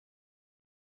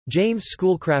James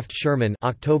Schoolcraft Sherman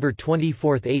 (October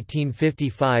 24,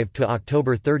 1855 to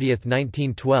October 30,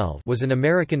 1912) was an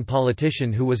American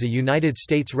politician who was a United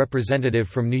States representative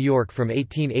from New York from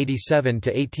 1887 to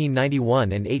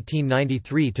 1891 and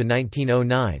 1893 to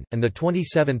 1909, and the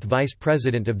 27th Vice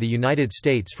President of the United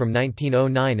States from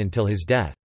 1909 until his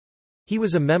death. He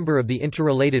was a member of the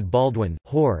interrelated Baldwin,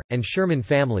 Hoar, and Sherman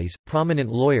families, prominent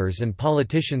lawyers and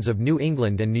politicians of New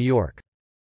England and New York.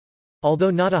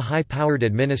 Although not a high-powered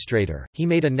administrator, he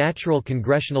made a natural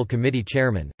congressional committee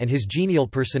chairman, and his genial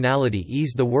personality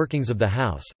eased the workings of the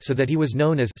House, so that he was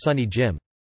known as Sunny Jim.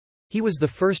 He was the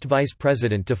first vice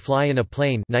president to fly in a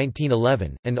plane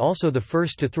 1911, and also the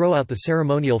first to throw out the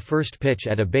ceremonial first pitch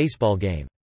at a baseball game.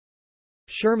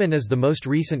 Sherman is the most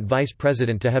recent vice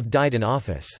president to have died in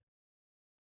office.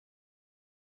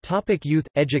 Youth,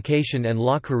 education and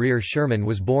law career. Sherman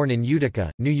was born in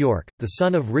Utica, New York, the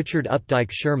son of Richard Updike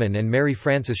Sherman and Mary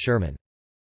Frances Sherman.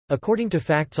 According to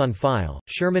facts on file,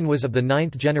 Sherman was of the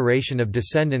ninth generation of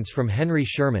descendants from Henry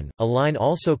Sherman, a line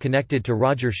also connected to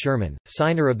Roger Sherman,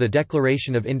 signer of the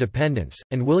Declaration of Independence,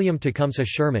 and William Tecumseh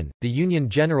Sherman, the Union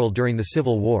general during the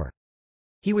Civil War.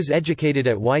 He was educated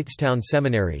at Whitestown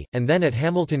Seminary, and then at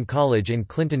Hamilton College in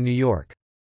Clinton, New York.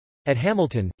 At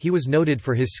Hamilton, he was noted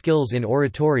for his skills in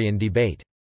oratory and debate.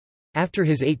 After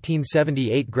his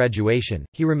 1878 graduation,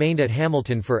 he remained at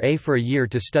Hamilton for a year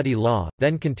to study law,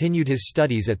 then continued his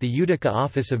studies at the Utica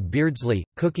office of Beardsley,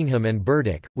 Cookingham and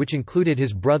Burdick, which included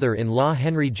his brother-in-law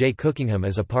Henry J. Cookingham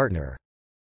as a partner.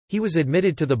 He was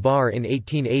admitted to the bar in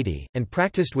 1880, and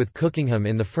practiced with Cookingham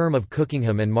in the firm of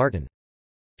Cookingham and Martin.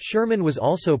 Sherman was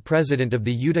also president of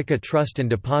the Utica Trust and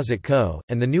Deposit Co.,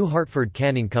 and the New Hartford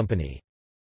Canning Company.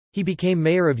 He became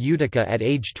mayor of Utica at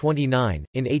age 29.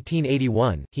 In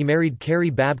 1881, he married Carrie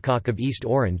Babcock of East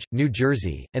Orange, New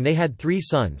Jersey, and they had three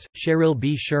sons, Sherrill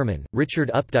B. Sherman,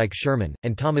 Richard Updike Sherman,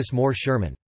 and Thomas Moore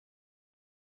Sherman.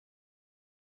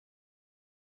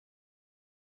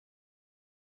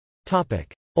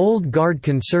 Old Guard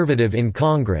conservative in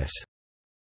Congress.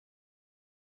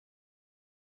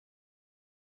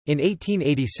 In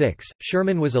 1886,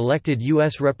 Sherman was elected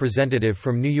U.S. Representative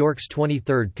from New York's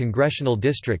 23rd Congressional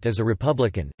District as a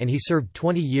Republican, and he served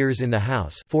 20 years in the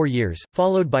House, 4 years,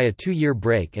 followed by a 2-year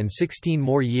break and 16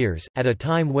 more years. At a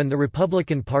time when the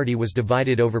Republican Party was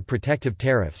divided over protective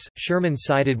tariffs, Sherman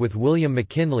sided with William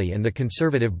McKinley and the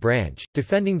conservative branch,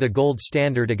 defending the gold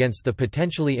standard against the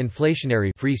potentially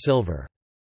inflationary free silver.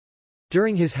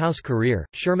 During his House career,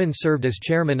 Sherman served as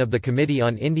chairman of the Committee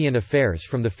on Indian Affairs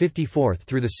from the 54th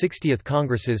through the 60th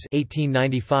Congresses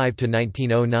 1895 to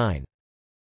 1909.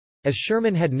 As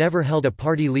Sherman had never held a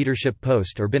party leadership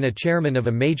post or been a chairman of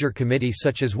a major committee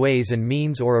such as Ways and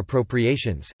Means or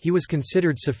Appropriations, he was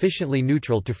considered sufficiently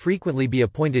neutral to frequently be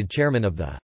appointed chairman of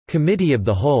the Committee of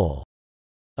the Whole,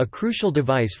 a crucial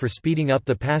device for speeding up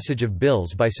the passage of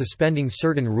bills by suspending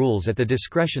certain rules at the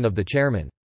discretion of the chairman.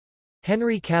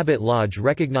 Henry Cabot Lodge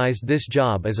recognized this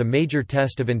job as a major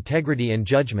test of integrity and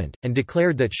judgment, and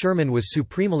declared that Sherman was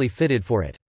supremely fitted for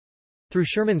it. Through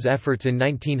Sherman's efforts in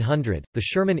 1900, the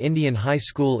Sherman Indian High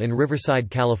School in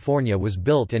Riverside, California was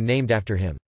built and named after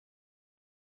him.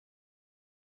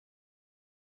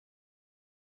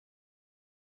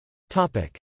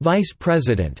 Vice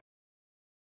President.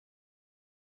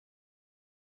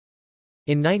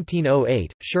 In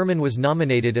 1908, Sherman was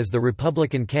nominated as the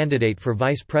Republican candidate for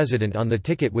vice president on the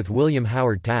ticket with William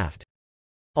Howard Taft.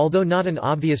 Although not an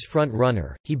obvious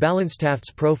front-runner, he balanced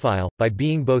Taft's profile, by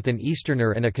being both an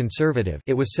Easterner and a conservative.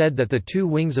 It was said that the two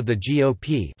wings of the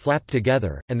GOP flapped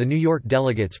together, and the New York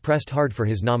delegates pressed hard for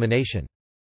his nomination.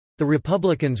 The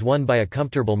Republicans won by a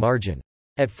comfortable margin.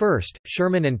 At first,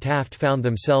 Sherman and Taft found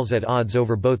themselves at odds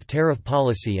over both tariff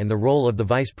policy and the role of the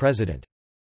vice president.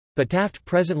 But Taft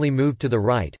presently moved to the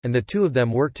right, and the two of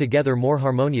them worked together more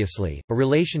harmoniously, a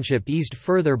relationship eased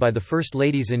further by the First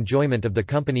Lady's enjoyment of the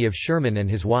company of Sherman and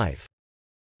his wife.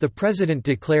 The president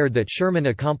declared that Sherman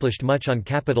accomplished much on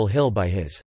Capitol Hill by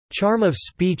his charm of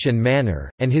speech and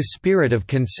manner, and his spirit of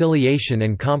conciliation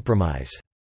and compromise,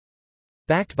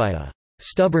 backed by a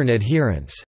stubborn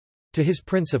adherence to his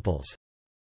principles.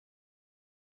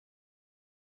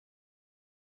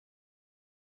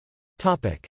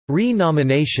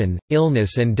 Re-nomination,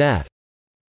 illness and death.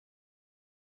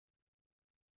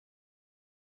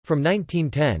 From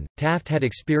 1910, Taft had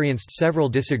experienced several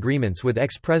disagreements with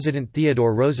ex-President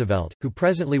Theodore Roosevelt, who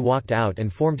presently walked out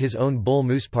and formed his own Bull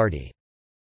Moose Party.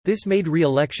 This made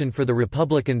re-election for the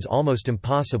Republicans almost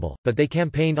impossible, but they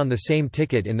campaigned on the same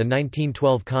ticket in the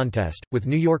 1912 contest, with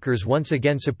New Yorkers once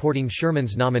again supporting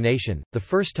Sherman's nomination, the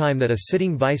first time that a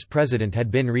sitting vice president had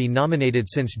been re-nominated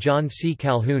since John C.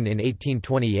 Calhoun in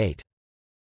 1828.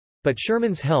 But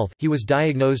Sherman's health, he was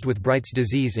diagnosed with Bright's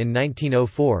disease in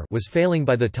 1904, was failing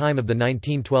by the time of the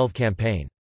 1912 campaign.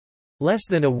 Less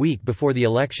than a week before the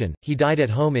election, he died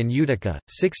at home in Utica,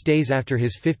 6 days after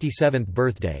his 57th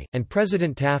birthday, and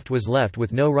President Taft was left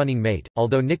with no running mate,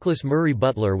 although Nicholas Murray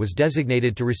Butler was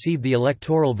designated to receive the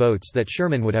electoral votes that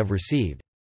Sherman would have received.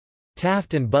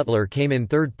 Taft and Butler came in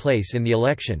third place in the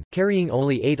election, carrying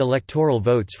only 8 electoral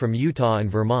votes from Utah and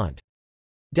Vermont.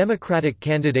 Democratic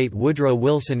candidate Woodrow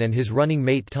Wilson and his running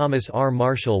mate Thomas R.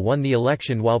 Marshall won the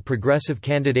election, while progressive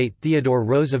candidate Theodore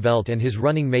Roosevelt and his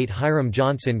running mate Hiram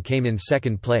Johnson came in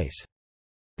second place.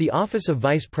 The office of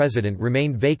vice president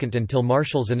remained vacant until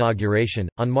Marshall's inauguration,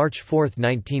 on March 4,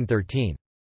 1913.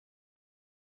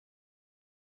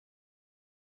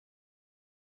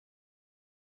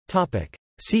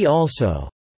 See also: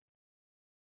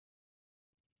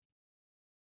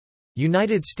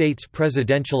 United States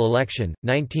presidential election,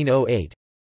 1908.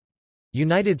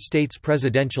 United States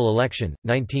presidential election,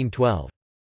 1912.